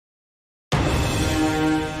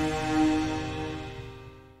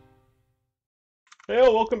Hey,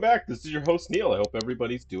 all, welcome back. This is your host, Neil. I hope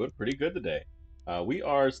everybody's doing pretty good today. We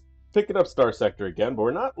are picking up Starsector again, but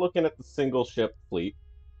we're not looking at the single ship fleet.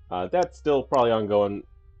 That's still probably ongoing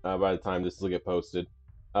by the time this will get posted.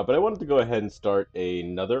 But I wanted to go ahead and start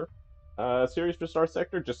another series for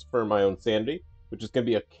Starsector just for my own sanity, which is going to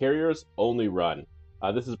be a carriers only run.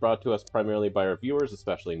 This is brought to us primarily by our viewers,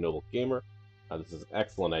 especially Noblegamer. This is an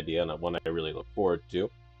excellent idea and one I really look forward to.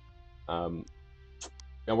 Um,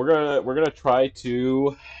 and we're gonna try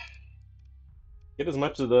to get as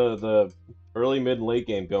much of the early, mid, and late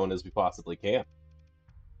game going as we possibly can.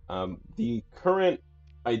 The current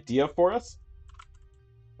idea for us,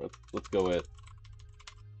 let's go with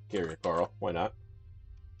Carrier Carl. Why not?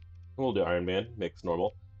 We'll do Iron Man, mix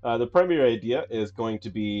normal. The primary idea is going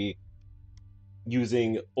to be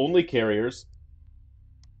using only carriers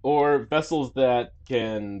or vessels that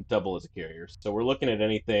can double as a carrier. So we're looking at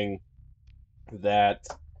anything that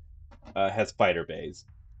has fighter bays.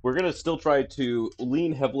 We're going to still try to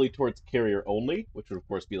lean heavily towards carrier only, which would, of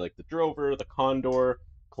course, be like the Drover, the Condor,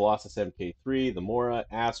 Colossus MK3, the Mora,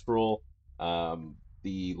 Astral,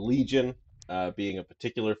 the Legion being a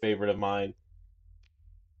particular favorite of mine.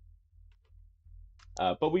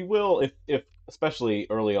 But we will, if especially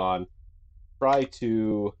early on, try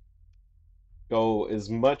to go as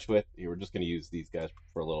much with. Here, we're just going to use these guys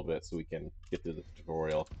for a little bit so we can get through the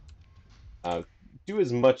tutorial. Do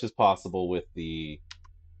as much as possible with the.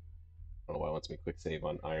 I don't know why it wants me quick save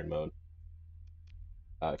on Iron Mode.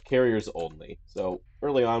 Carriers only. So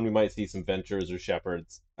early on, we might see some Ventures or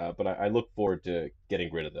Shepherds, but I look forward to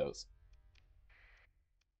getting rid of those.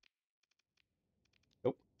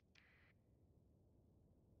 Nope.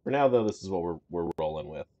 For now, though, this is what we're rolling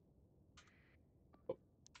with. Oh,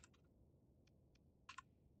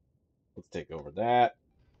 let's take over that.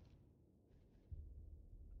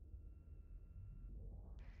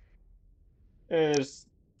 And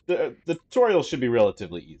the tutorial should be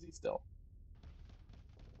relatively easy still.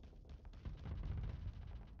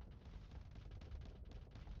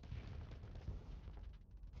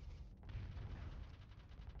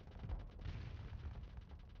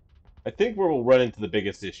 I think where we'll run into the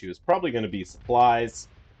biggest issue is probably going to be supplies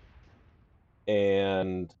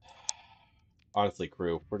and honestly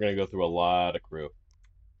crew. We're going to go through a lot of crew.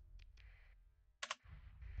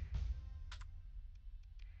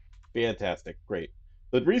 Fantastic, great.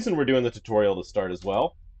 The reason we're doing the tutorial to start as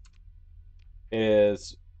well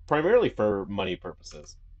is primarily for money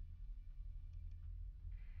purposes.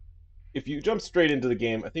 If you jump straight into the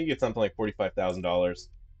game, I think you get something like $45,000.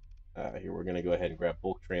 Here we're going to go ahead and grab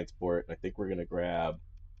bulk transport. I think we're going to grab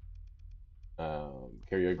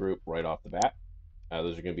carrier group right off the bat.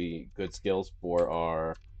 Those are going to be good skills for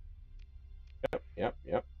our. Yep.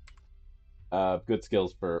 Good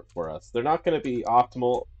skills for us. They're not going to be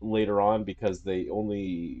optimal later on because they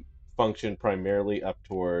only function primarily up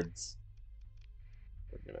towards.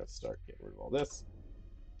 We're going to start getting rid of all this.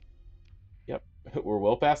 Yep, we're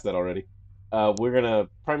well past that already. We're going to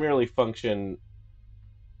primarily function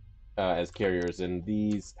as carriers, and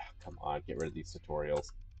these. Come on, get rid of these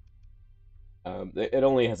tutorials. It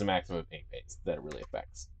only has a maximum of 8 base that it really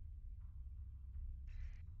affects.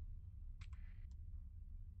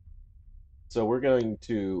 So we're going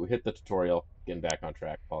to hit the tutorial, getting back on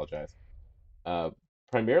track, apologize. Uh,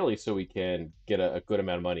 Primarily so we can get a good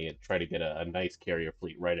amount of money and try to get a nice carrier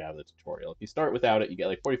fleet right out of the tutorial. If you start without it, you get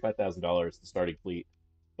like $45,000 the starting fleet,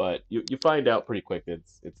 but you find out pretty quick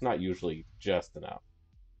it's not usually just enough.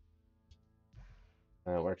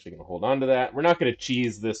 We're actually going to hold on to that. We're not going to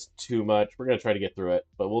cheese this too much. We're going to try to get through it,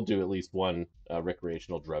 but we'll do at least one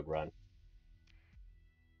recreational drug run.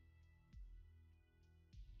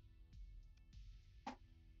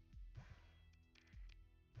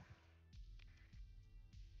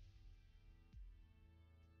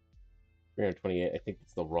 $328. I think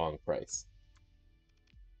it's the wrong price.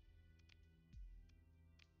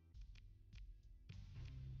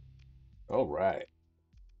 All right.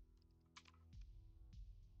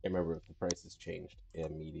 Can't remember if the price has changed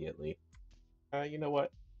immediately. You know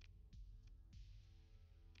what?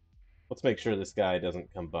 Let's make sure this guy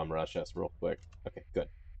doesn't come bum rush us real quick. Okay, good.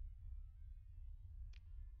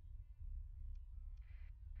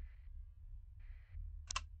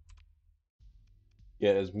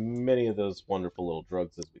 Get as many of those wonderful little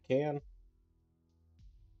drugs as we can.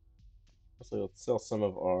 So let's sell some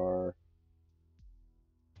of our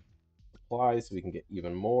supplies so we can get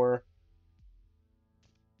even more.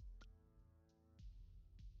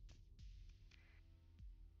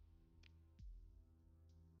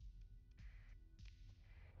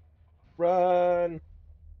 Run!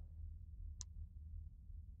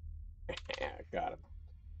 Got him.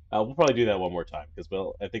 We'll probably do that one more time because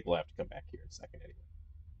I think we'll have to come back here in a second anyway.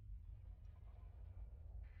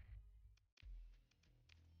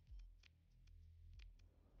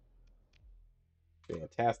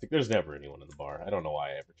 Fantastic. There's never anyone in the bar. I don't know why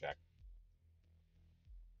I ever check.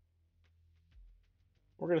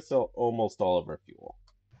 We're gonna sell almost all of our fuel.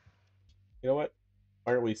 You know what?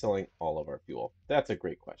 Why aren't we selling all of our fuel? That's a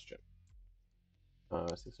great question.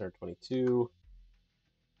 622.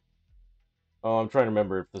 Oh, I'm trying to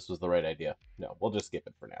remember if this was the right idea. No, we'll just skip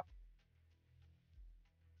it for now.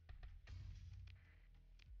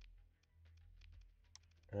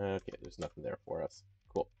 Okay, there's nothing there for us.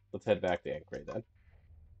 Cool. Let's head back to Ankray then.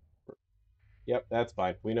 Yep, that's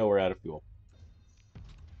fine. We know we're out of fuel.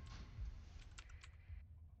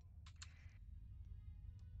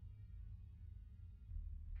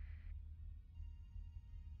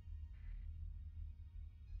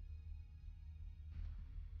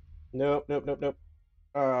 Nope, nope, nope, nope.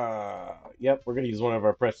 Yep, we're gonna use one of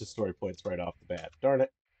our precious story points right off the bat. Darn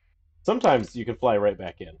it. Sometimes you can fly right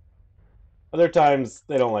back in. Other times,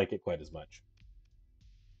 they don't like it quite as much.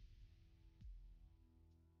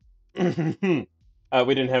 We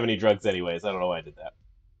didn't have any drugs anyways. I don't know why I did that.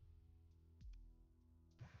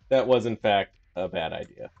 That was, in fact, a bad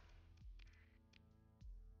idea.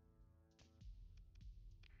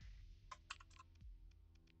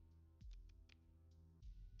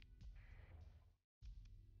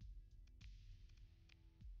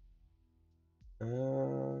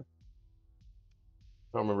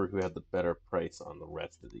 I don't remember who had the better price on the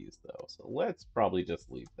rest of these, though. So let's probably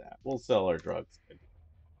just leave that. We'll sell our drugs.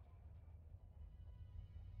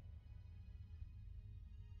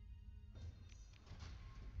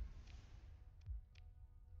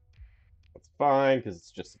 That's fine, because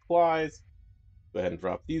it's just supplies. Go ahead and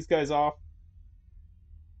drop these guys off.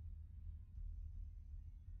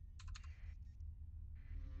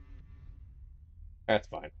 That's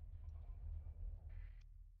fine.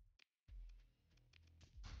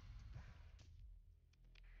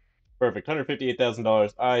 Perfect.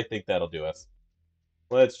 $158,000. I think that'll do us.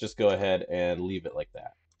 Let's just go ahead and leave it like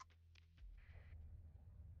that.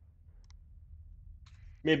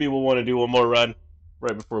 Maybe we'll want to do one more run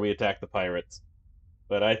right before we attack the pirates.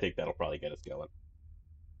 But I think that'll probably get us going.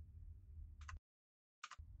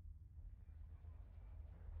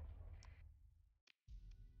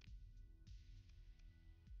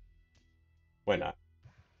 Why not?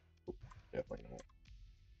 Definitely not.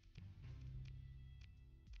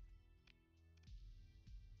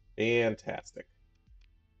 Fantastic.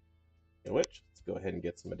 In which, let's go ahead and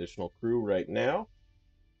get some additional crew right now.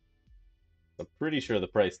 I'm pretty sure the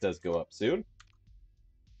price does go up soon.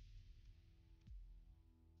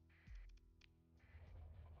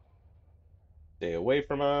 Stay away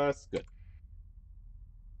from us. Good.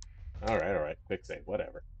 All right. Quick save,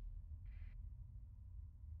 whatever.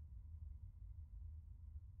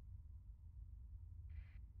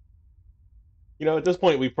 You know, at this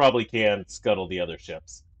point, we probably can scuttle the other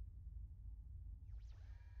ships.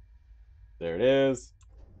 There it is.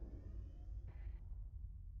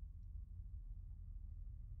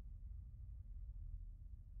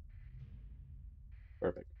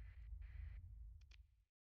 Perfect.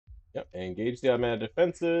 Yep, engage the automatic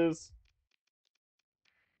defenses.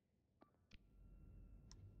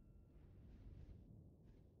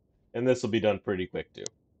 And this will be done pretty quick, too.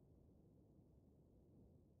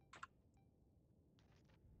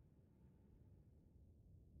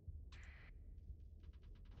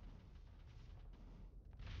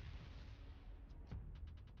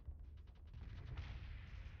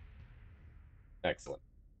 Excellent.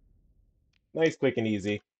 Nice, quick, and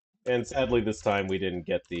easy. And sadly, this time we didn't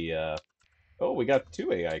get the... Oh, we got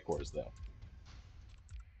 2 AI cores, though.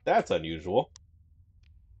 That's unusual.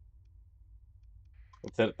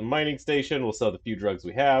 Let's head at the mining station, we'll sell the few drugs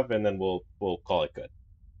we have, and then we'll call it good.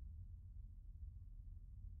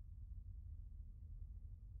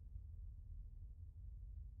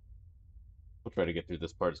 We'll try to get through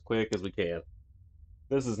this part as quick as we can.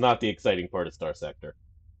 This is not the exciting part of Starsector.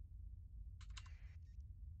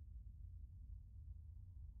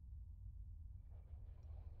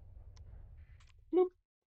 Bloop.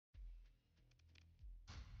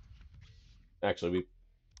 Actually, we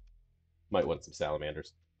might want some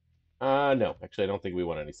salamanders. No. Actually, I don't think we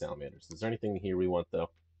want any salamanders. Is there anything here we want, though?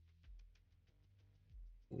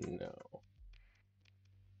 No.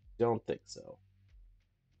 Don't think so.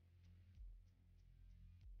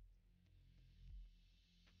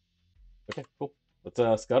 Okay, cool.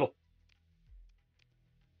 Let's scuttle.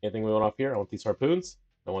 Anything we want off here? I want these harpoons.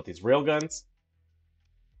 I want these railguns.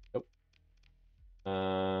 Nope.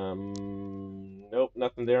 Nope,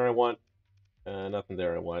 nothing there I want. Nothing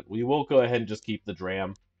there I want. We will go ahead and just keep the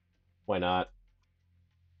dram. Why not?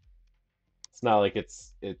 It's not like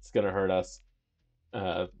it's gonna hurt us.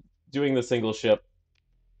 Uh, Doing the single ship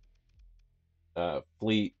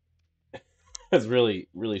fleet has really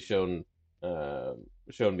uh,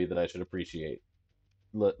 shown me that I should appreciate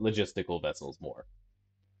logistical vessels more.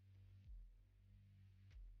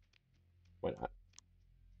 Why not?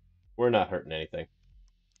 We're not hurting anything.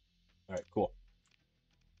 All right, cool.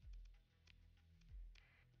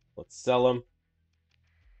 Let's sell them.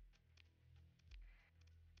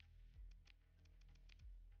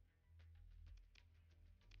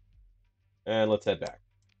 And let's head back.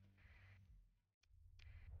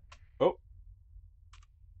 Oh,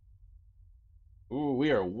 ooh,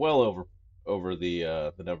 we are well over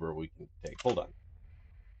the number we can take. Hold on.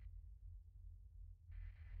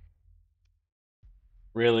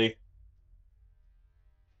 Really?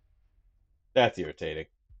 That's irritating.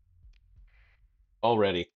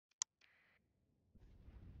 Already.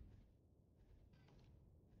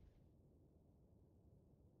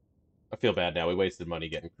 I feel bad now. We wasted money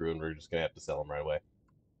getting crew, and we're just gonna have to sell them right away.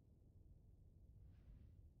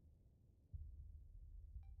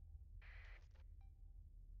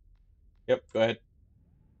 Yep, go ahead.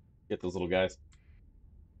 Get those little guys.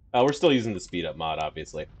 We're still using the speed up mod,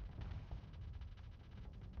 obviously.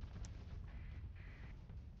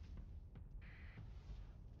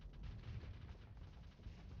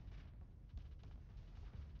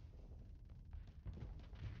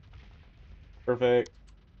 Perfect.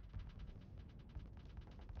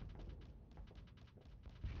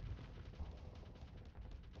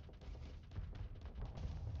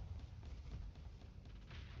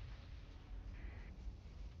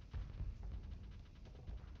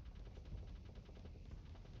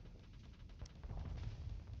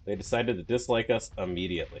 They decided to dislike us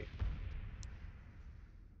immediately.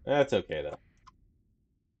 That's okay, though.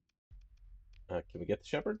 Can we get the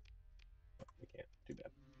shepherd? Oh, we can't. Too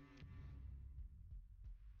bad.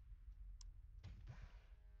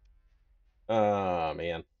 Oh,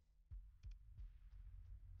 man.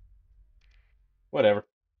 Whatever.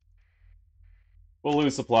 We'll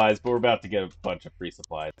lose supplies, but we're about to get a bunch of free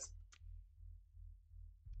supplies.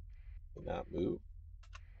 Not move.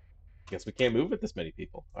 Guess we can't move with this many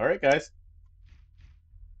people. All right, guys.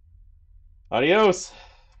 Adios.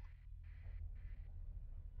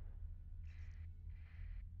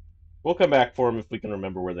 We'll come back for them if we can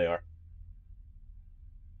remember where they are.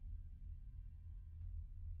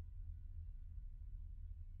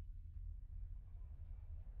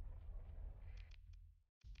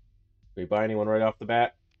 Can we buy anyone right off the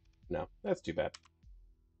bat? No, that's too bad.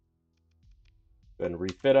 Go ahead and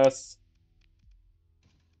refit us.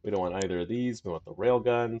 We don't want either of these. We want the rail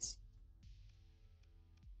guns.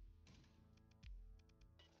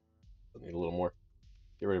 Need a little more.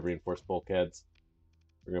 Get rid of reinforced bulkheads.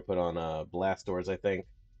 We're going to put on blast doors, I think.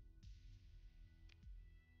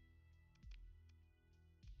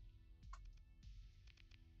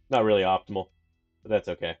 Not really optimal, but that's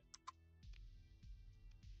okay.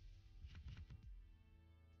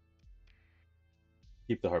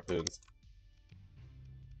 Keep the harpoons.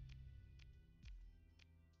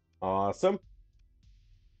 Awesome.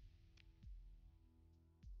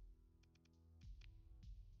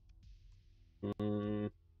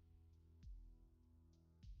 Mm.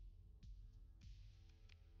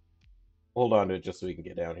 Hold on to it just so we can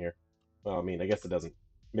get down here. Well, I mean, I guess it doesn't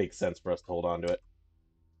make sense for us to hold on to it.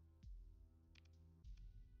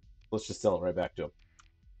 Let's just sell it right back to him.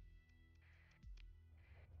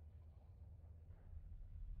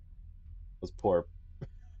 Those poor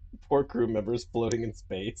crew members floating in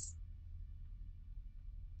space.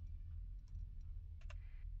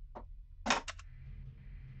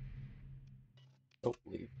 Oh,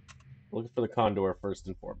 leave. Looking for the Condor first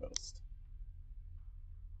and foremost.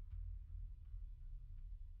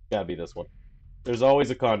 Gotta be this one. There's always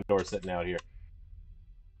a Condor sitting out here.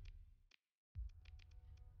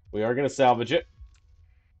 We are going to salvage it,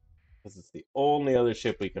 because it's the only other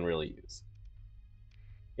ship we can really use.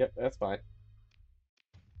 Yep, that's fine.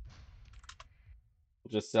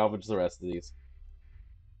 We'll just salvage the rest of these.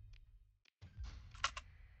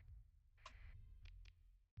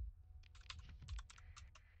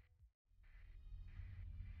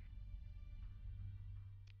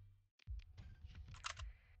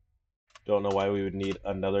 Don't know why we would need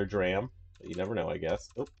another dram. But you never know, I guess.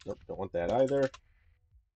 Oh, nope, don't want that either.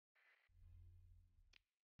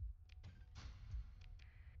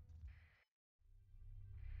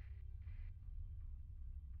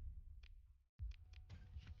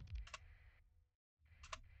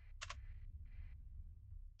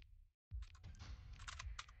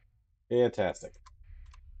 Fantastic.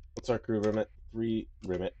 What's our crew limit?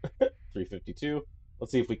 352.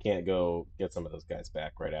 Let's see if we can't go get some of those guys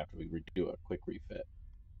back right after we do a quick refit.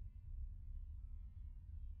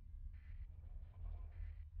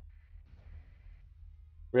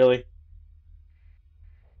 Really?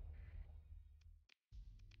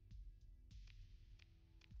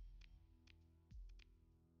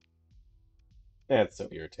 That's so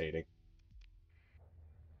irritating.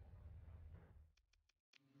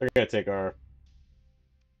 They're gonna take our...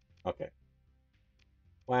 Okay.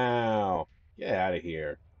 Wow. Get out of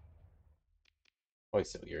here. Always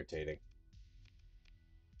so irritating.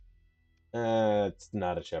 It's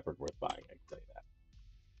not a shepherd worth buying, I can tell you that.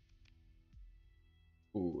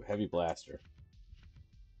 Ooh, heavy blaster.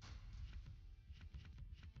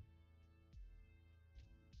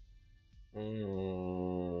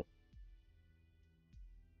 Mm,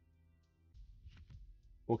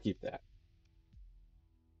 we'll keep that.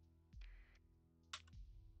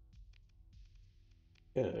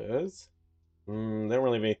 Because they don't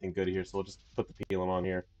really have anything good here, so we'll just put the Pelum on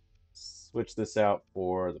here. Switch this out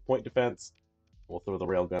for the point defense. We'll throw the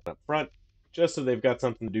railgun up front, just so they've got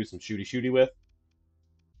something to do some shooty-shooty with.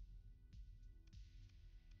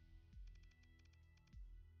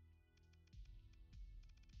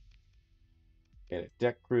 Get a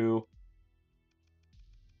deck crew.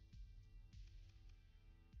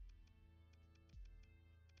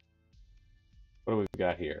 What do we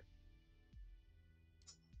got here?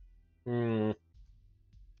 Hmm.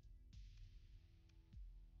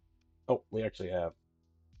 Oh, we actually have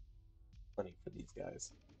plenty for these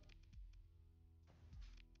guys.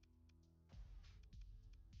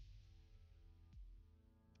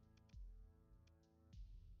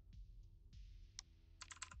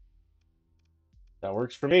 That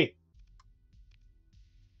works for me.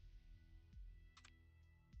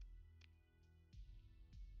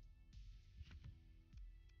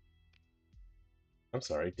 I'm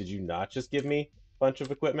sorry, did you not just give me a bunch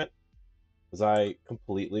of equipment? Was I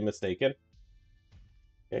completely mistaken?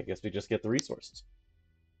 Okay, I guess we just get the resources.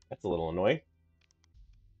 That's a little annoying.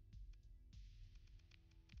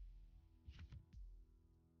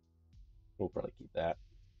 We'll probably keep that.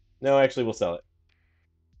 No, actually, we'll sell it.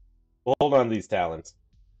 We'll hold on to these talons.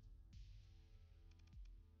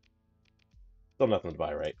 Still nothing to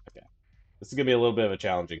buy, right? Okay. This is going to be a little bit of a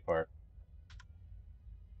challenging part.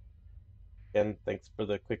 Again, thanks for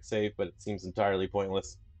the quick save, but it seems entirely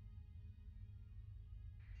pointless.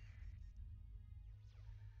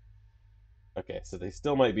 Okay, so they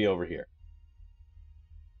still might be over here.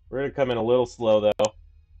 We're going to come in a little slow, though.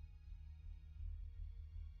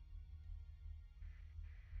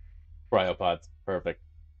 Cryopods. Perfect.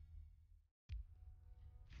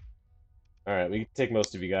 Alright, we can take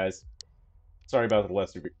most of you guys. Sorry about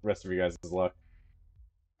the rest of you guys' luck.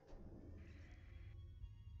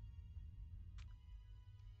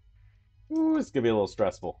 Ooh, it's going to be a little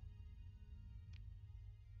stressful.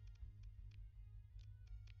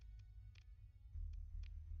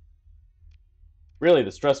 Really,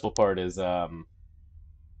 the stressful part is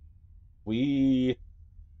we...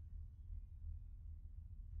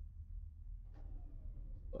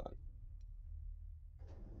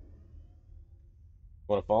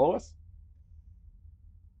 Want to follow us?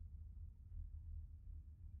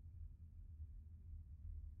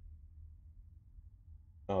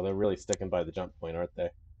 Oh, they're really sticking by the jump point, aren't they?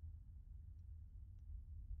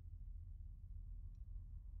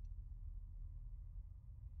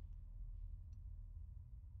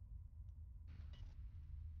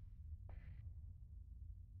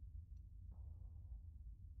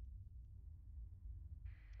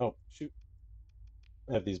 Oh, shoot.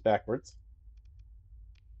 I have these backwards.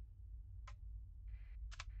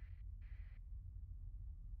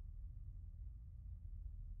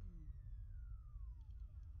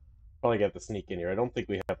 Probably got to sneak in here. I don't think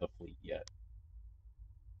we have the fleet yet.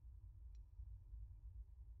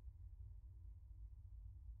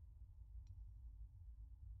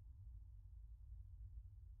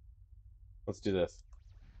 Let's do this.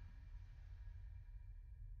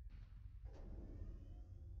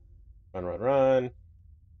 Run, run, run.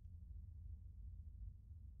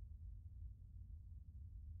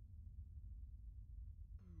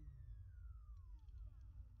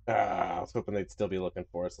 Ah, I was hoping they'd still be looking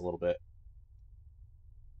for us a little bit.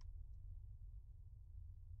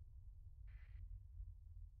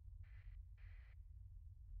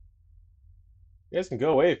 You guys can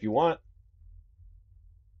go away if you want.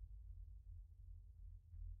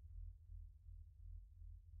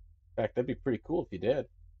 In fact, that'd be pretty cool if you did.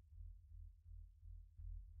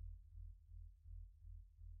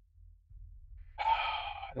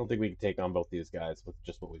 I don't think we can take on both these guys with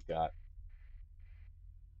just what we've got.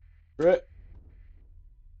 Screw it.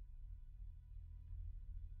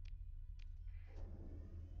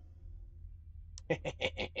 We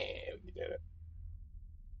did it.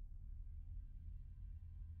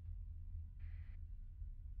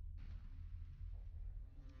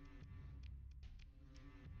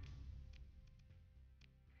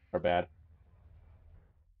 Our bad.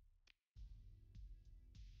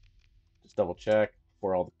 Just double check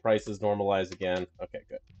before all the prices normalize again. Okay,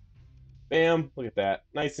 good. Bam! Look at that.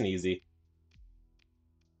 Nice and easy.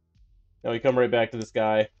 Now we come right back to this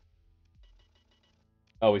guy.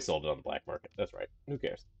 Oh, we sold it on the black market. That's right. Who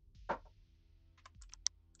cares?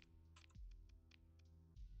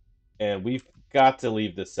 And we've got to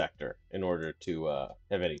leave this sector in order to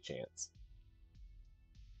have any chance.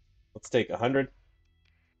 Let's take 100.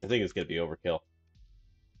 I think it's going to be overkill.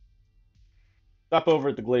 Stop over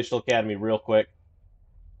at the Glacial Academy real quick.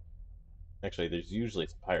 Actually, there's usually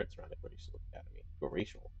some pirates around the Glacial Academy.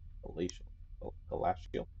 Glacial.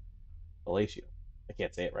 I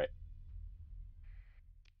can't say it right.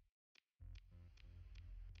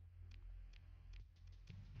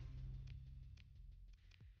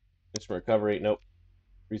 Instrument recovery, nope.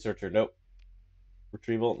 Researcher, nope.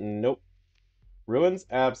 Retrieval, nope. Ruins,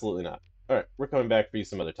 absolutely not. Alright, we're coming back for you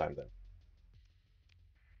some other time then.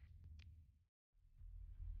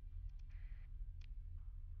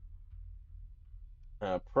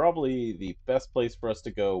 Probably the best place for us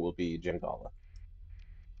to go will be Jangala. I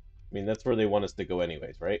mean, that's where they want us to go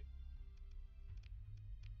anyways, right?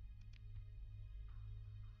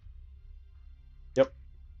 Yep.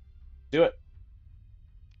 Do it.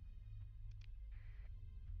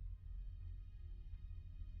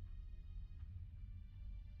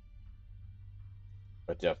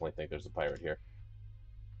 I definitely think there's a pirate here.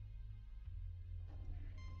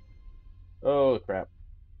 Oh, crap.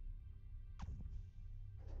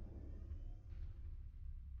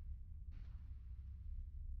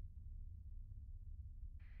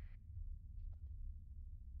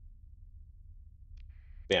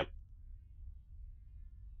 Bam.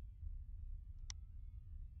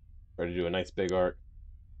 Ready to do a nice big arc.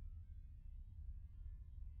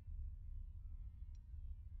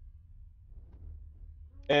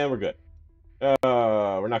 And we're good.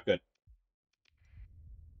 We're not good.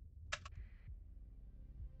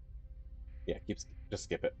 Yeah, just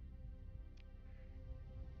skip it.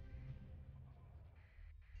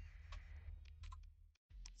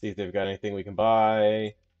 See if they've got anything we can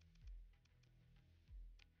buy.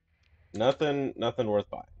 Nothing worth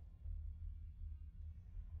buying.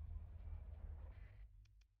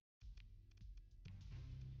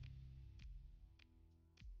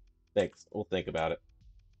 Thanks. We'll think about it.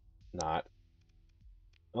 Not.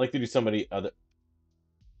 I'd like to do somebody other.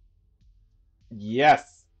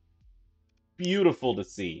 Yes! Beautiful to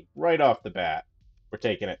see. Right off the bat. We're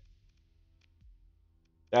taking it.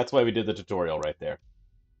 That's why we did the tutorial right there.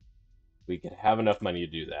 We could have enough money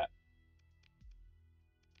to do that.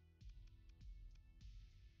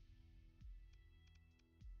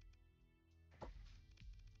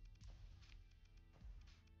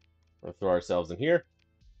 We'll throw ourselves in here.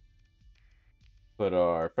 Put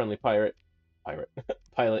our friendly pilot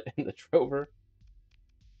in the trover.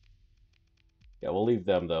 Yeah, we'll leave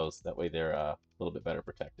them those. That way they're a little bit better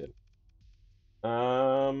protected.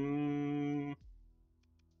 We'll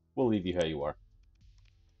leave you how you are.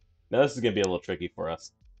 Now this is going to be a little tricky for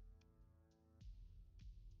us.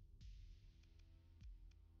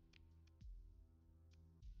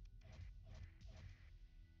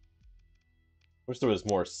 Wish there was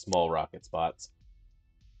more small rocket spots.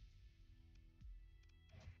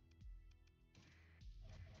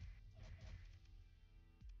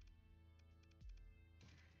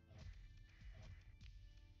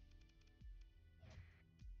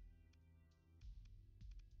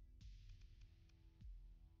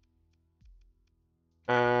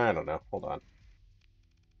 I don't know. Hold on.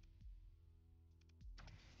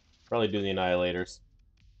 Probably do the Annihilators.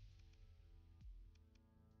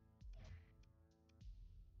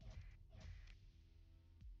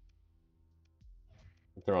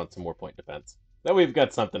 And throw on some more point defense. Now we've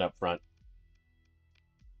got something up front.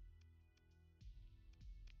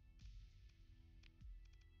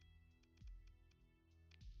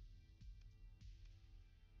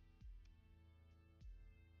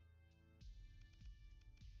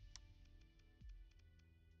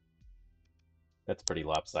 That's pretty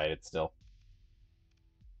lopsided still.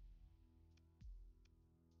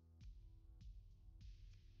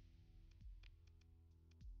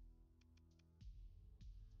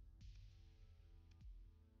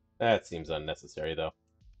 That seems unnecessary, though.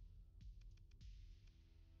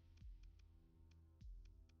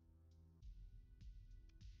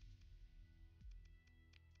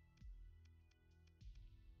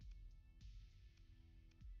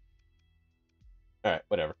 Alright,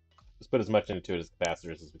 whatever. Just put as much into it as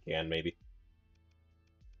capacitors as we can, maybe.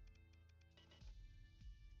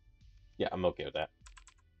 Yeah, I'm okay with that.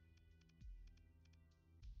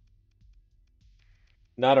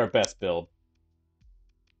 Not our best build.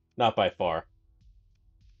 Not by far.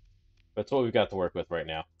 But it's what we've got to work with right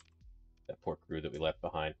now. That poor crew that we left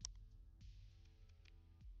behind.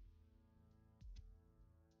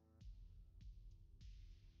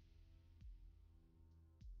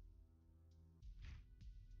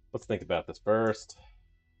 Let's think about this first.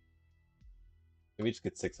 Maybe just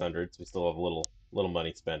get 600, so we still have a little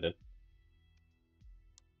money spending.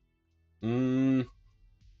 Don't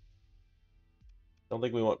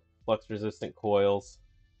think we want flux-resistant coils.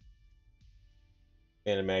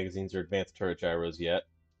 Cannon magazines or advanced turret gyros yet.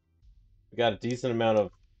 We got a decent amount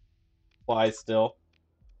of supplies still.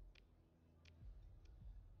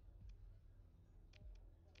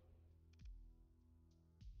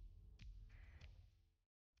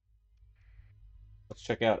 Let's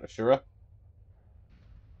check out Ashura.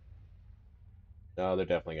 No, they're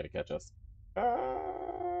definitely going to catch us.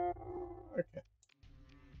 Okay.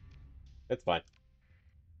 It's fine.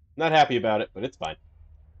 Not happy about it, but it's fine.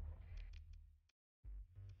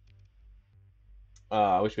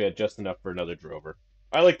 I wish we had just enough for another drover.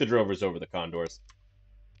 I like the drovers over the condors.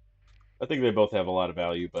 I think they both have a lot of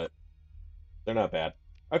value, but they're not bad.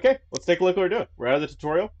 Okay, let's take a look at what we're doing. We're out of the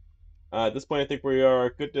tutorial. At this point, I think we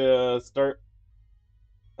are good to start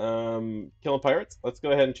killing pirates. Let's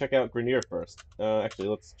go ahead and check out Grenier first. Actually,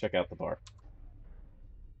 let's check out the bar.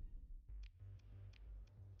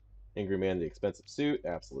 Angry man, the expensive suit.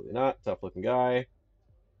 Absolutely not. Tough looking guy.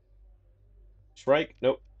 Shrike.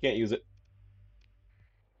 Nope, can't use it.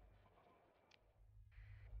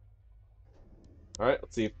 Alright,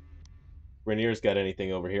 let's see if Grenier's got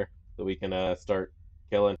anything over here that we can start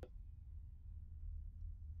killing.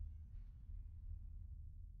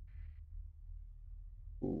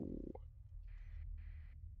 Ooh.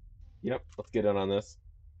 Yep, let's get in on this.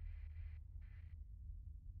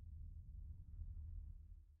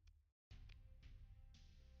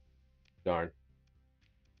 Darn.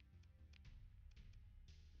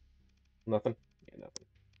 Nothing? Yeah, nothing.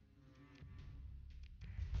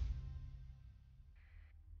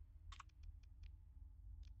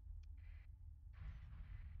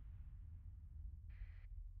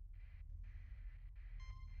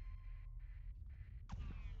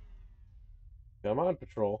 Come on,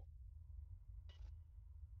 patrol.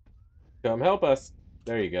 Come help us.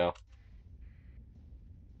 There you go.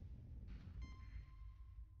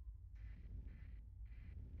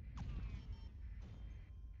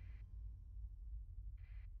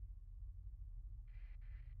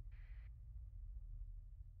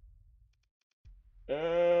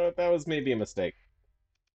 That was maybe a mistake.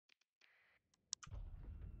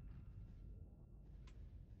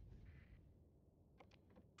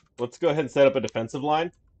 Let's go ahead and set up a defensive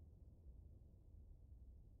line.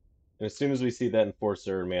 And as soon as we see that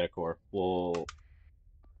Enforcer Mana Core, we'll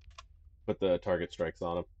put the target strikes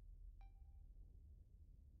on him.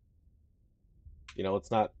 You know,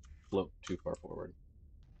 let's not float too far forward.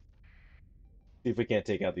 See if we can't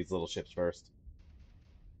take out these little ships first.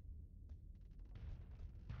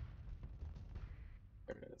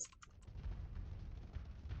 There it is.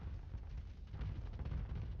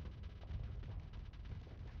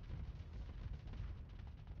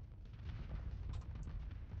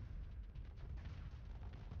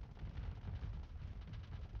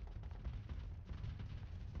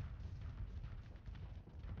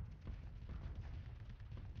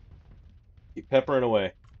 Keep peppering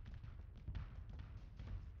away.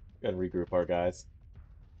 Gotta regroup our guys.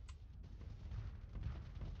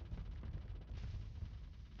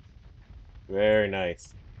 Very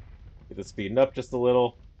nice. Get the speeding up just a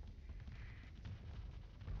little.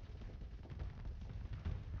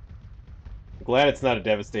 I'm glad it's not a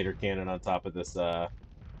Devastator cannon on top of this Mana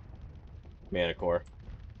Core.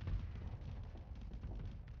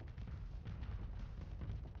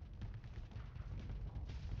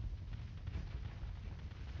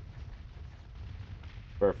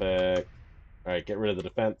 Perfect. Alright, get rid of the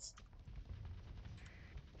defense.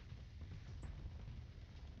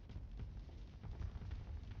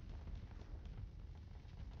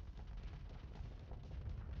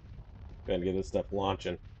 Go ahead and get this stuff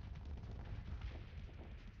launching.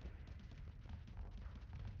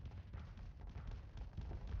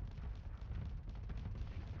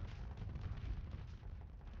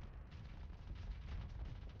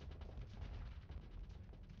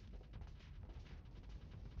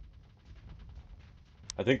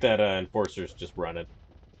 I think that Enforcer's just running.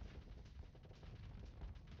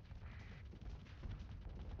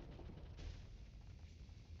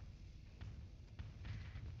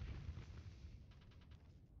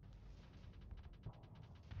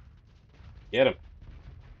 Get him.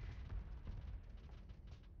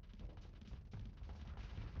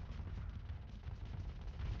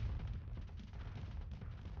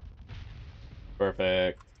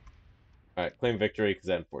 Perfect. Alright, claim victory because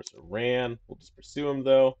that enforcer ran. We'll just pursue him,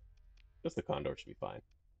 though. Just the Condor should be fine.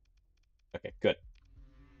 Okay, good.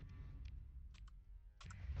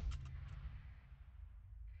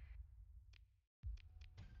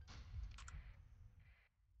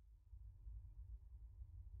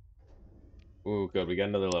 Ooh, good. We got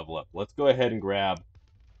another level up. Let's go ahead and grab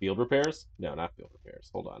field repairs. No, not field repairs.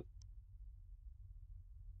 Hold on.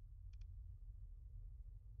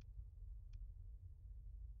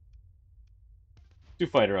 Do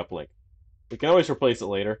fighter uplink. We can always replace it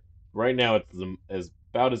later. Right now, it's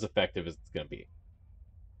about as effective as it's going to be.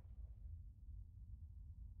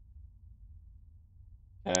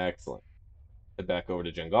 Excellent. Head back over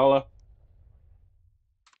to Jangala.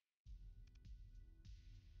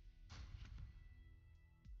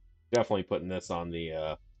 Definitely putting this on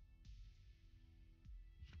the...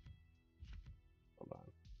 Hold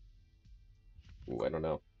on. Ooh, I don't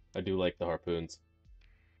know. I do like the harpoons.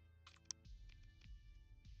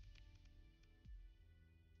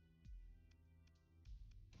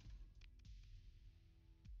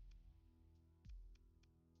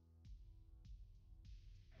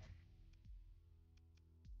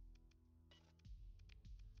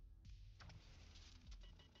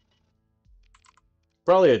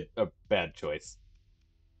 Probably a bad choice.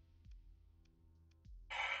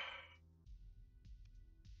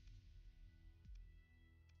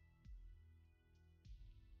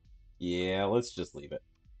 Yeah, let's just leave it.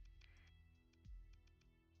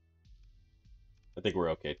 I think we're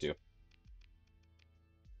okay, too.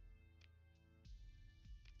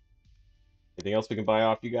 Anything else we can buy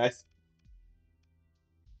off you guys?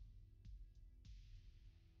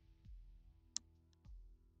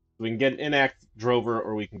 We can get an inact drover,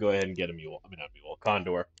 or we can go ahead and get a mule. I mean, not a mule, a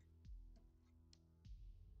condor.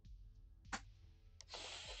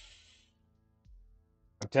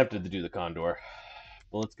 I'm tempted to do the condor.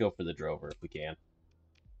 Well, let's go for the drover if we can.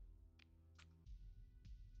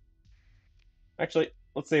 Actually,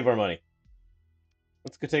 let's save our money.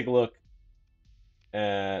 Let's go take a look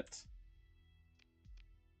at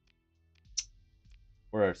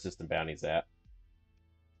where our system bounty's at.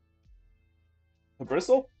 A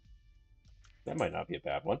bristle? That might not be a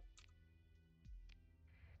bad one.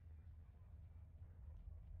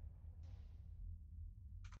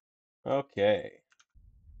 Okay.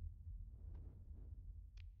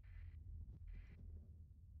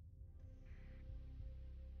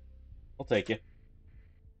 I'll take you.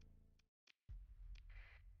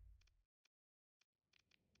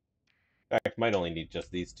 In fact, might only need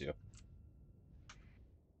just these two.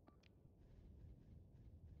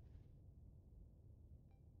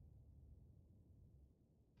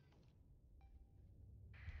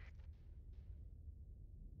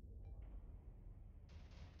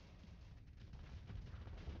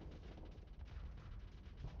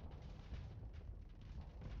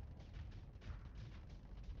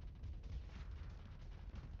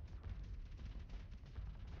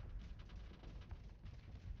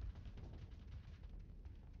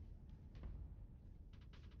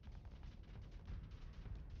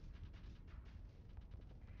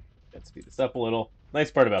 Let's speed this up a little. Nice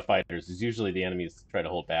part about fighters is usually the enemies try to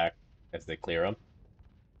hold back as they clear them.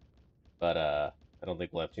 But I don't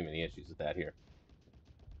think we'll have too many issues with that here.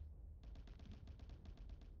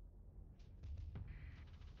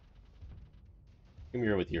 Come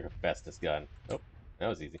here with your Hephaestus gun. Oh, that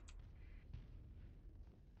was easy.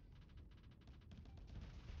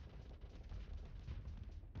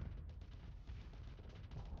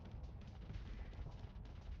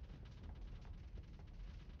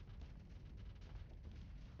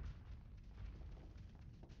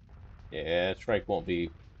 Yeah, Strike won't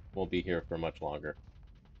be here for much longer.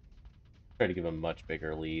 Try to give him a much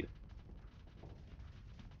bigger lead.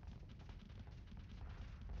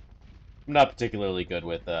 I'm not particularly good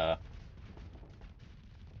with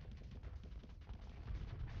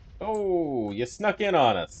Oh, you snuck in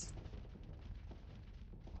on us.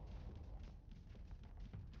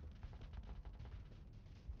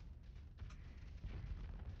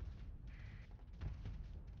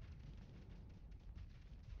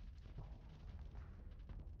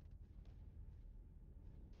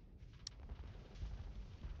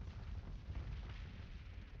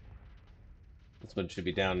 This one should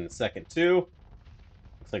be down in a second too.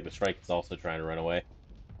 Looks like the Strike is also trying to run away.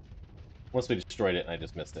 Unless we destroyed it and I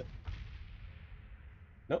just missed it.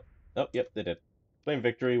 Nope. Oh, yep, they did. Claim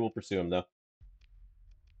victory. We'll pursue him though.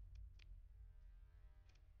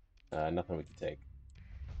 Nothing we can take.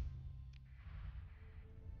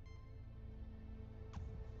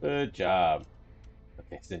 Good job.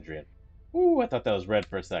 Okay, Sindrian. Ooh, I thought that was red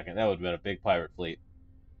for a second. That would have been a big pirate fleet.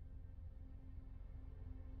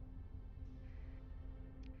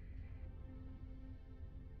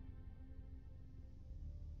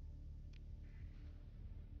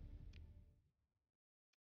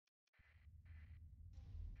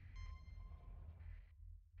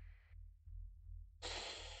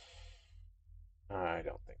 I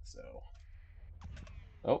don't think so.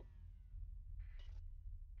 Oh,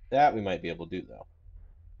 that we might be able to do, though.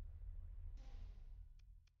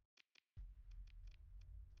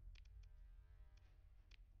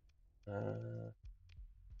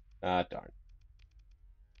 Darn.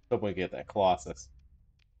 Hope we get that Colossus.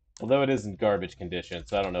 Although it is in garbage condition,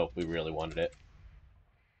 so I don't know if we really wanted it.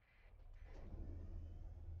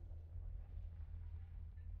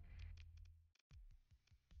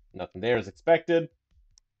 Nothing there as expected.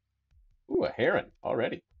 Ooh, a heron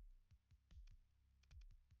already.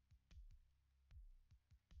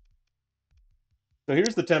 So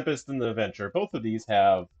here's the Tempest and the Adventure. Both of these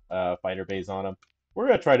have fighter bays on them. We're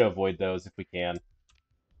going to try to avoid those if we can.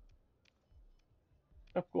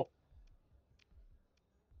 Oh, cool.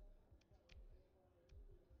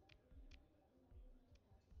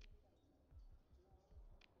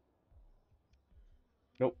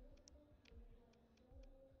 Nope.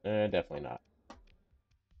 Definitely not.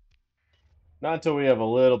 Not until we have a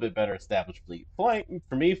little bit better established fleet. Flying,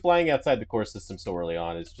 for me, flying outside the core system so early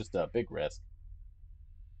on is just a big risk.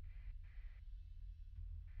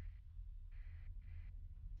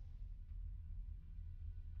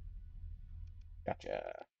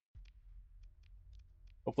 Gotcha.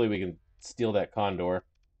 Hopefully we can steal that Condor.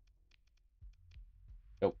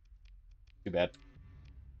 Nope. Too bad.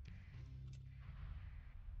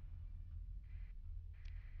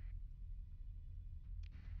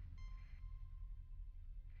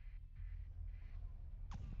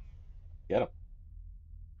 Get him.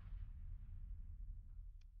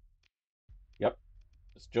 Yep.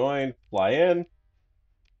 Just join. Fly in.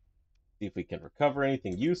 See if we can recover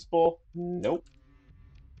anything useful. Nope.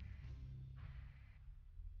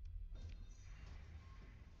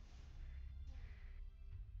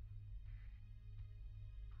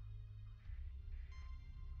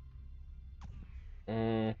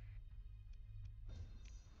 Mm,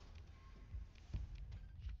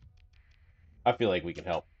 I feel like we can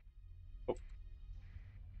help. Oh,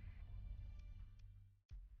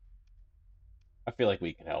 I feel like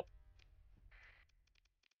we can help.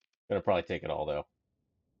 Gonna probably take it all though.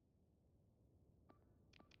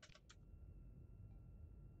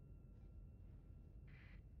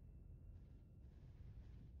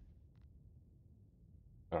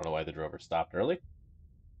 I don't know why the drover stopped early.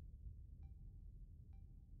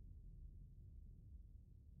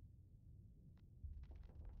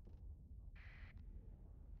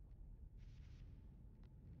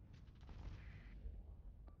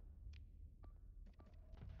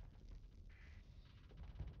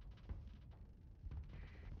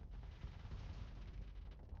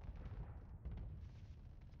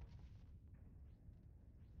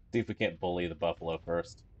 See if we can't bully the buffalo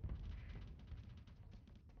first.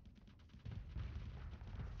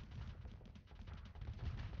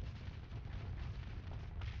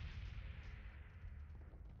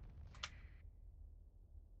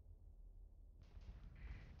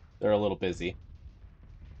 They're a little busy.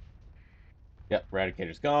 Yep,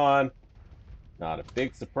 Eradicator's gone. Not a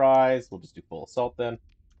big surprise. We'll just do full assault then.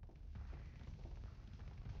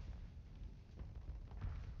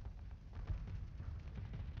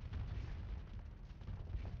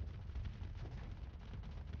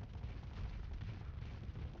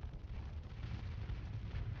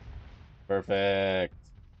 Perfect.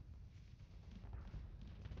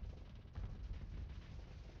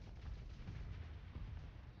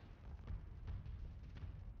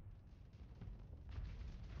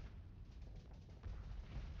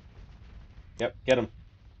 Yep, get him.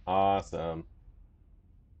 Awesome.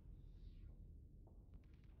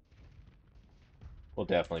 We'll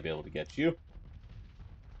definitely be able to get you.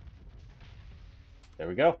 There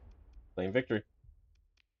we go. Claim victory.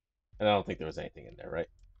 And I don't think there was anything in there, right?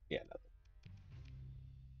 Yeah, nothing.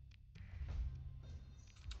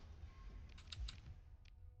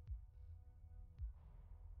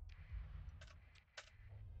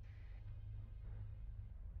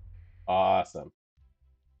 Awesome.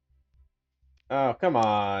 Oh, come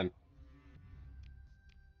on.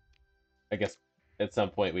 I guess at some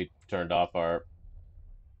point we turned off our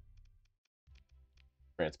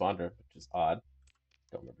transponder, which is odd.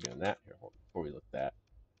 Don't remember doing that. Here, hold on, before we look at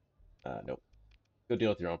that. Nope. Go deal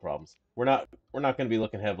with your own problems. We're not going to be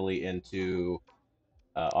looking heavily into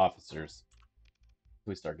officers.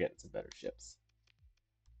 We start getting some better ships.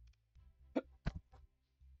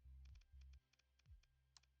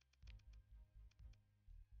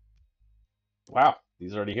 Wow,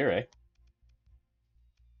 these are already here, eh?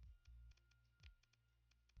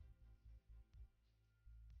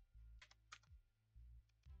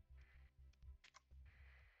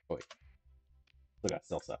 Oh, wait, still got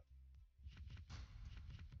stealth stuff.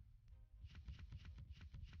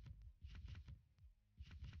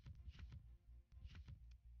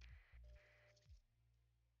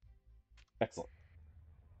 Excellent.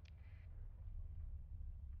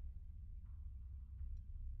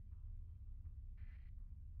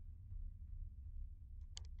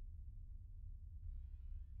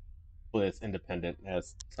 Hopefully it's independent and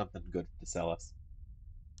has something good to sell us.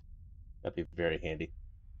 That'd be very handy.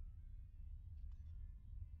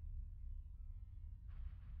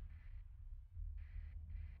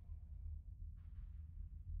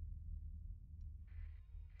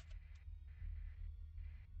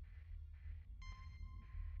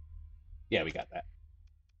 Yeah, we got that.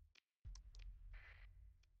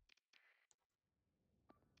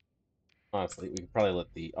 Honestly, we could probably let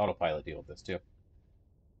the autopilot deal with this too.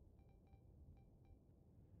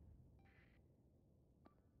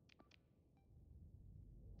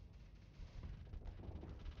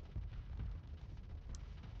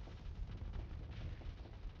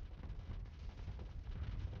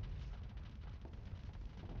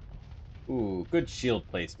 Ooh, good shield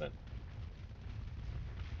placement.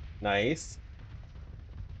 Nice.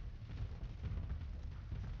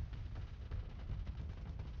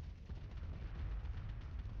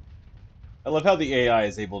 I love how the AI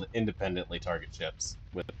is able to independently target ships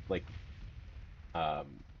with like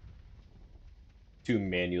um, two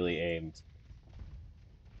manually aimed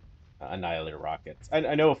annihilator rockets.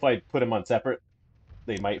 I know if I put them on separate,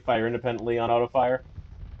 they might fire independently on auto fire,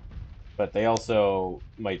 but they also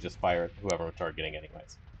might just fire at whoever I'm targeting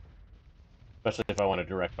anyways. Especially if I want to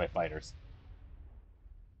direct my fighters.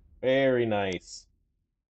 Very nice.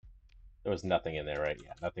 There was nothing in there, right?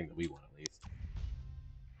 Yeah, nothing that we want at least.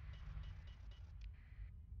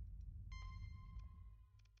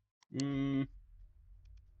 Mm,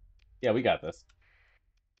 yeah, we got this.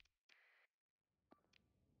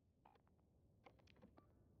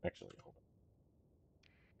 Actually, hold on.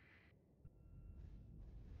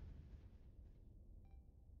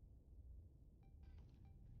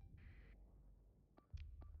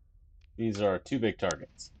 These are two big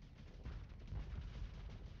targets.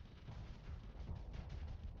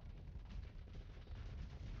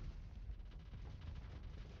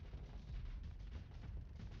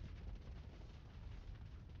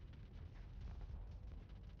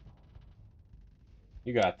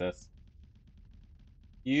 You got this.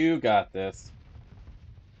 You got this.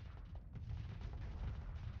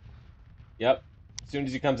 Yep. As soon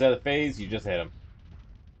as he comes out of phase, you just hit him.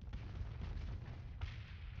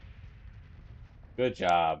 Good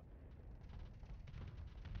job.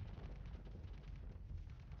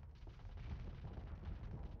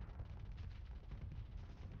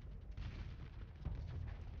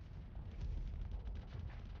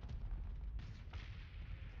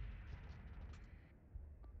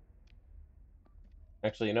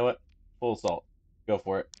 Actually, you know what? Full assault. Go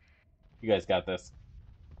for it. You guys got this.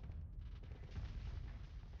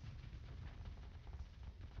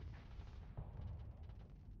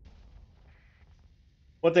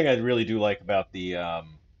 One thing I really do like about the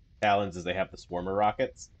Talons is they have the Swarmer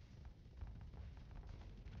rockets.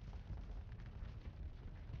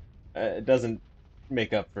 It doesn't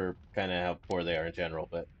make up for kind of how poor they are in general,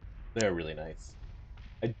 but they're really nice.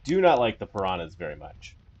 I do not like the Piranhas very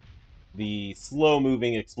much. The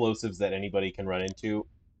slow-moving explosives that anybody can run into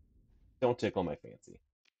don't tickle my fancy.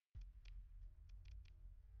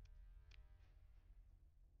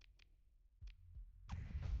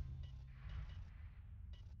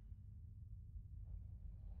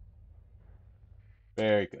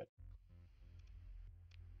 Very good.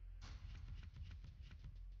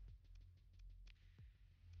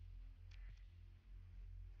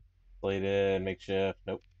 Plated, makeshift,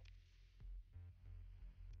 nope.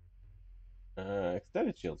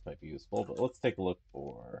 Extended shields might be useful, but let's take a look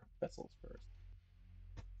for vessels first.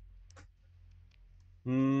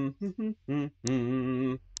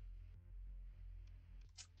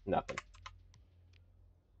 Nothing.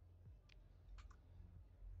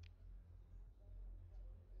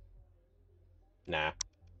 Nah.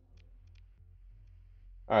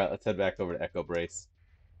 All right, let's head back over to Echo Brace.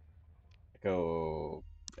 Echo,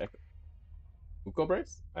 Uko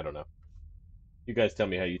Brace? I don't know. You guys tell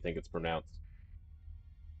me how you think it's pronounced.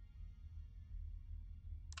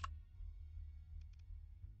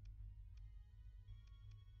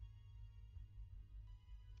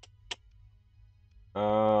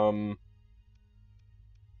 Um,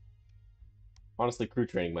 Honestly, crew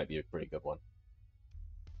training might be a pretty good one.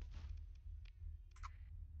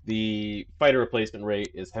 The fighter replacement rate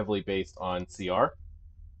is heavily based on CR.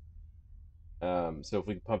 So if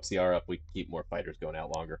we can pump CR up, we can keep more fighters going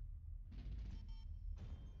out longer.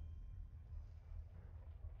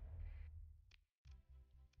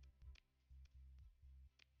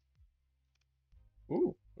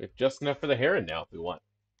 Ooh, we have just enough for the Heron now if we want.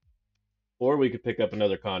 Or we could pick up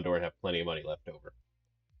another Condor and have plenty of money left over.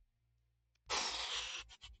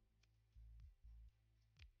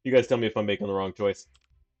 You guys tell me if I'm making the wrong choice.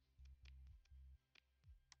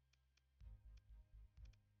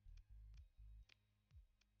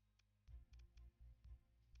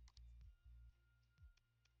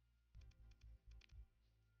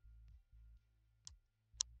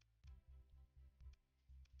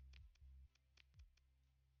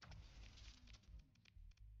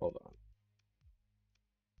 Hold on.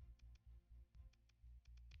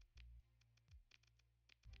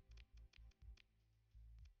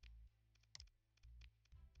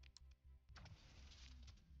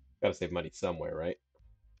 Gotta save money somewhere, right?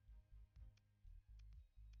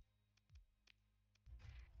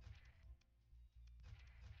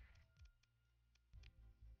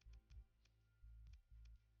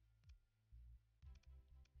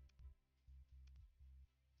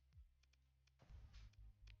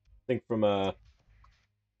 I think from a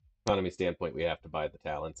economy standpoint, we have to buy the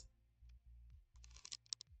Talons.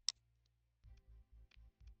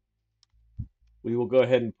 We will go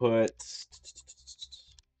ahead and put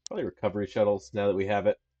probably recovery shuttles now that we have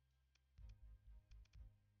it.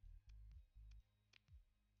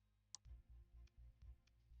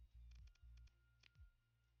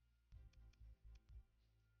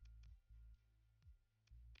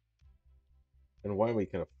 And why we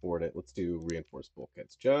can afford it, let's do reinforced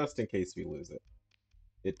bulkheads, just in case we lose it.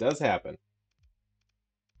 It does happen.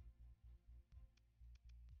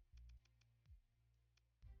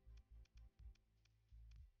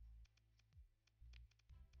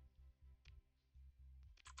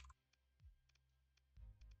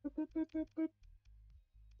 Yeah,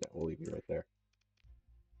 we'll leave you right there.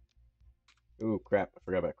 Ooh, crap. I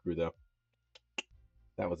forgot about crew, though.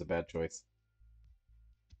 That was a bad choice.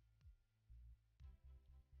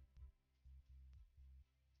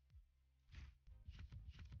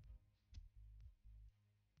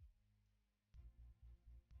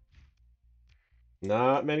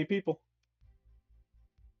 Not many people.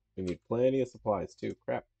 We need plenty of supplies, too.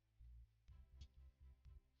 Crap.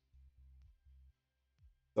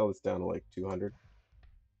 Sell this down to like 200.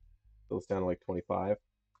 Sell this down to like 25.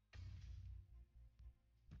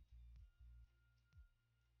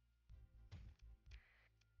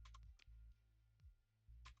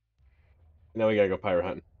 Now we gotta go pirate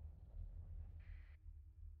hunting.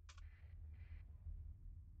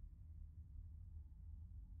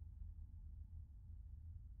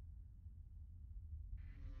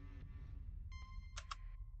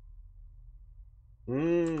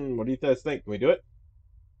 What do you guys think? Can we do it?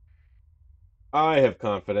 I have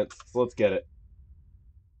confidence, so let's get it.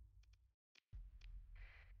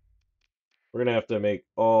 We're gonna have to make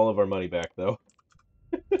all of our money back, though.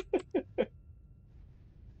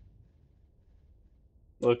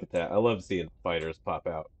 Look at that. I love seeing fighters pop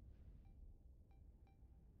out.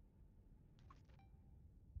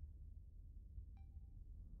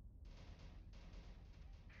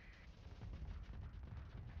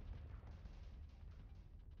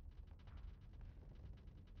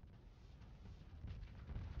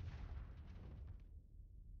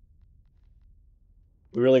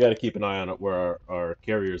 We really got to keep an eye on it where our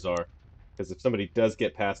carriers are, because if somebody does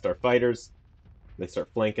get past our fighters, they start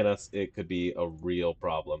flanking us, it could be a real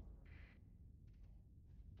problem.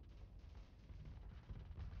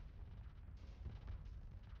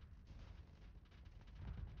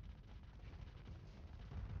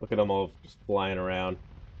 Look at them all just flying around.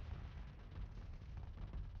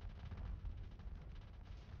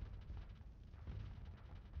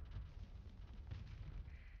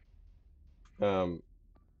 Um,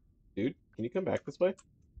 Dude, can you come back this way?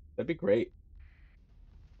 That'd be great.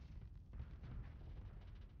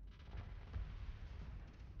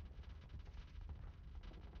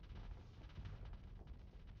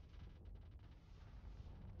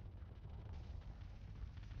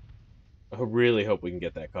 I really hope we can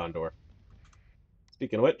get that Condor.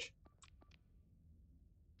 Speaking of which,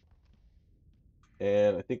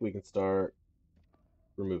 and I think we can start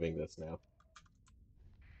removing this now.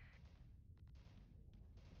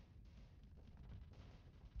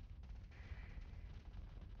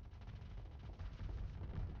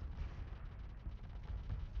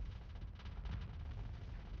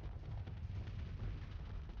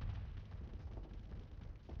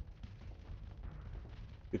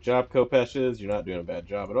 Good job, Kopeshes. You're not doing a bad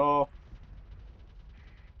job at all.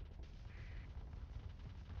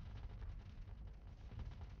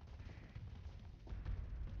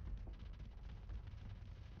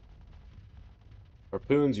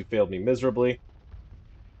 Harpoons, you failed me miserably.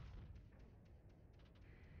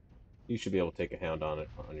 You should be able to take a hound on it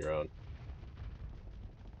on your own.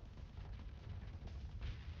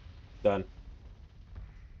 Done.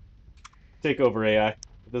 Take over, AI. At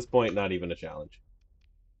this point, not even a challenge.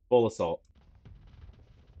 Full assault.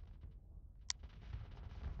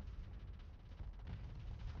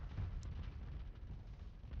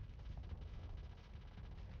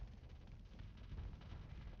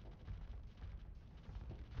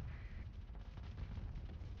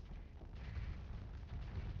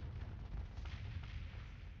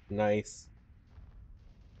 Nice.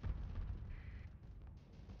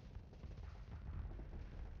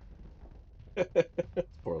 Poor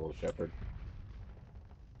little shepherd.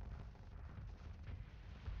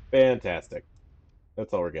 Fantastic.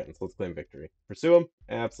 That's all we're getting, so let's claim victory. Pursue him?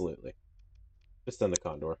 Absolutely. Just send the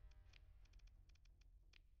Condor.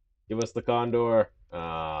 Give us the Condor.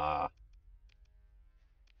 Ah.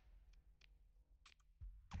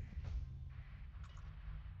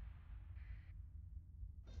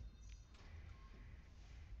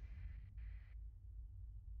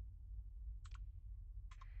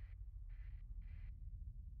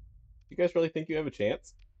 You guys really think you have a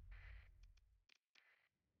chance?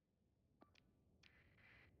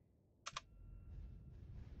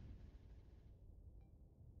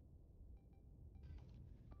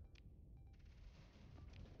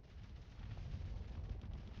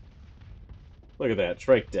 Look at that.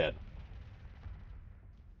 Strike dead.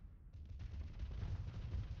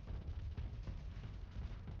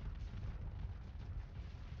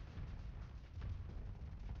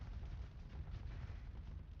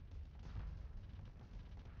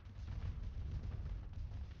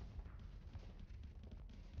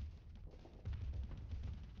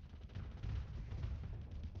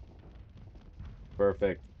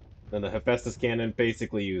 Perfect. Then the Hephaestus Cannon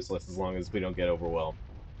basically useless as long as we don't get overwhelmed.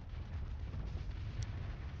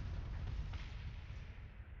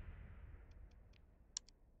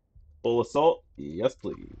 Full assault? Yes,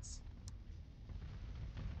 please.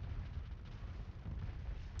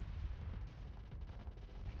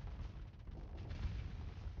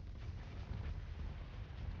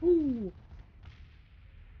 Woo.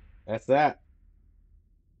 That's that.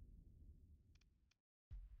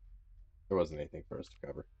 There wasn't anything for us to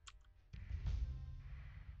cover.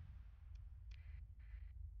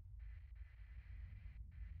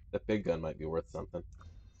 That big gun might be worth something.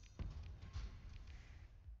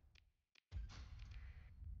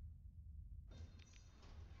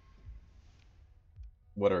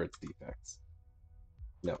 What are its defects?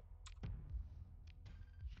 No.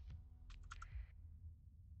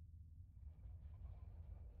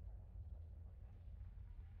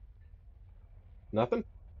 Nothing?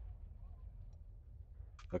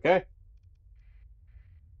 Okay.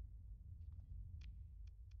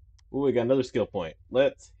 Ooh, we got another skill point.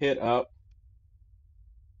 Let's hit up.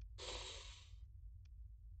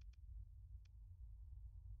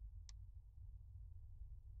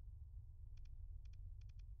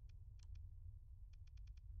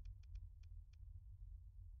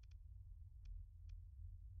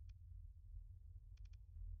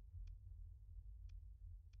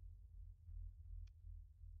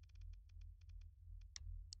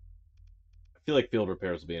 I feel like field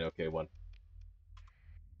repairs will be an okay one.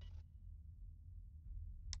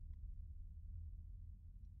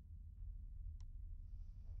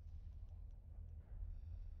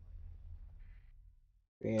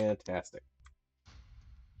 Fantastic.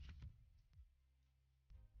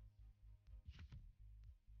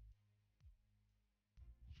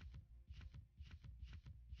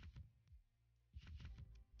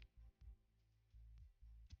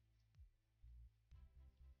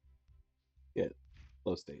 Get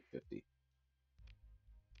close to 850.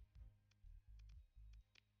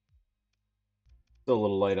 Still a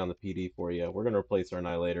little light on the PD for you. We're going to replace our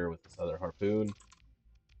Annihilator with this other Harpoon.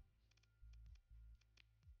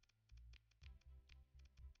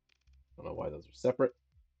 Don't know why those are separate.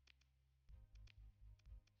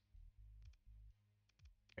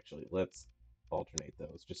 Actually, let's alternate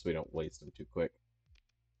those just so we don't waste them too quick.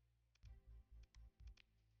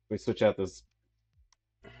 We switch out this.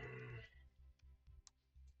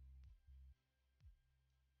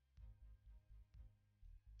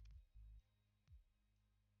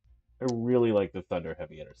 I really like the Thunder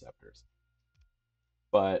Heavy Interceptors,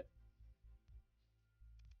 but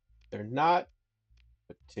they're not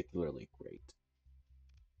particularly great.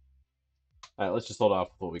 Alright, let's just hold off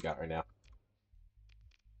with what we got right now.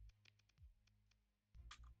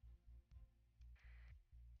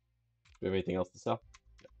 Do we have anything else to sell?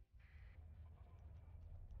 No.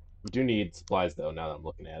 We do need supplies, though, now that I'm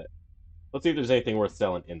looking at it. Let's see if there's anything worth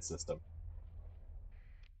selling in system.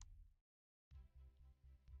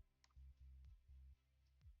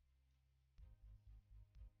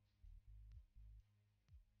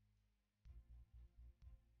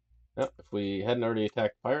 No, if we hadn't already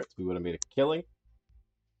attacked pirates, we would have made a killing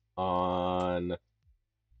on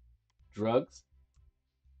drugs.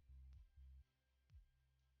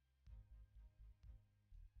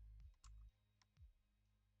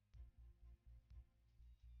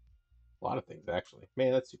 A lot of things, actually.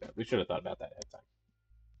 Man, that's too bad. We should have thought about that ahead of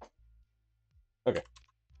time. Okay.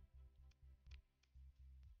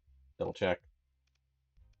 Double check.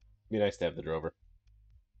 Be nice to have the drover.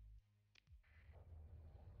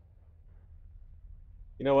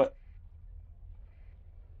 You know what?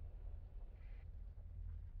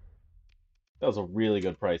 That was a really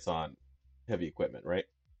good price on heavy equipment, right?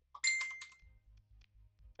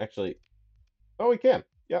 Actually, oh, we can.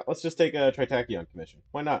 Yeah, let's just take a Tritachyon commission.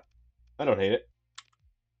 Why not? I don't hate it.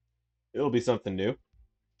 It'll be something new.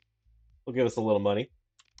 It'll give us a little money.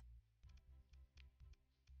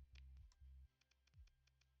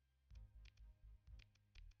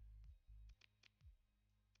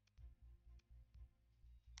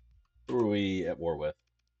 Who are we at war with?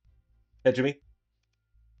 Hegemony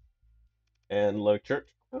and Low Church.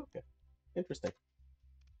 Oh, okay, interesting.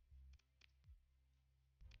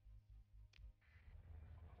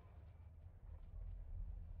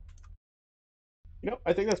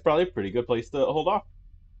 I think that's probably a pretty good place to hold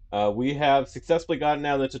off. We have successfully gotten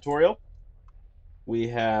out of the tutorial. We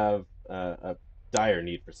have a dire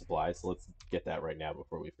need for supplies, so let's get that right now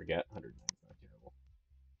before we forget. 109 is not terrible.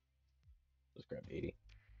 Just grab 80.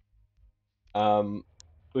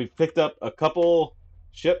 We've picked up a couple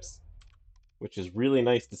ships, which is really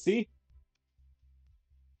nice to see.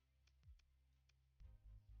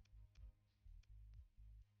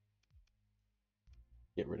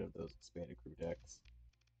 Get rid of those expanded crew decks.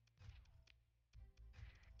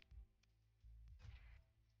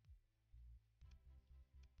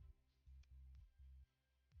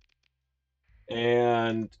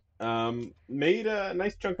 And made a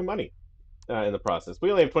nice chunk of money in the process.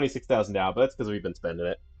 We only have 26,000 now, but that's because we've been spending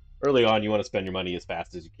it. Early on, you want to spend your money as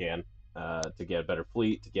fast as you can to get a better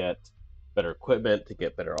fleet, to get better equipment, to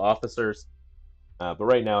get better officers. But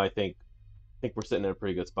right now, I think we're sitting in a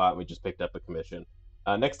pretty good spot. And we just picked up a commission.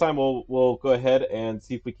 Next time, we'll go ahead and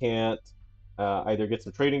see if we can't either get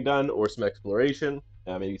some trading done or some exploration,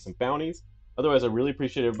 maybe some bounties. Otherwise, I really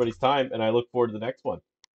appreciate everybody's time, and I look forward to the next one.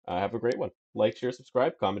 Have a great one. Like, share,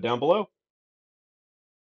 subscribe, comment down below.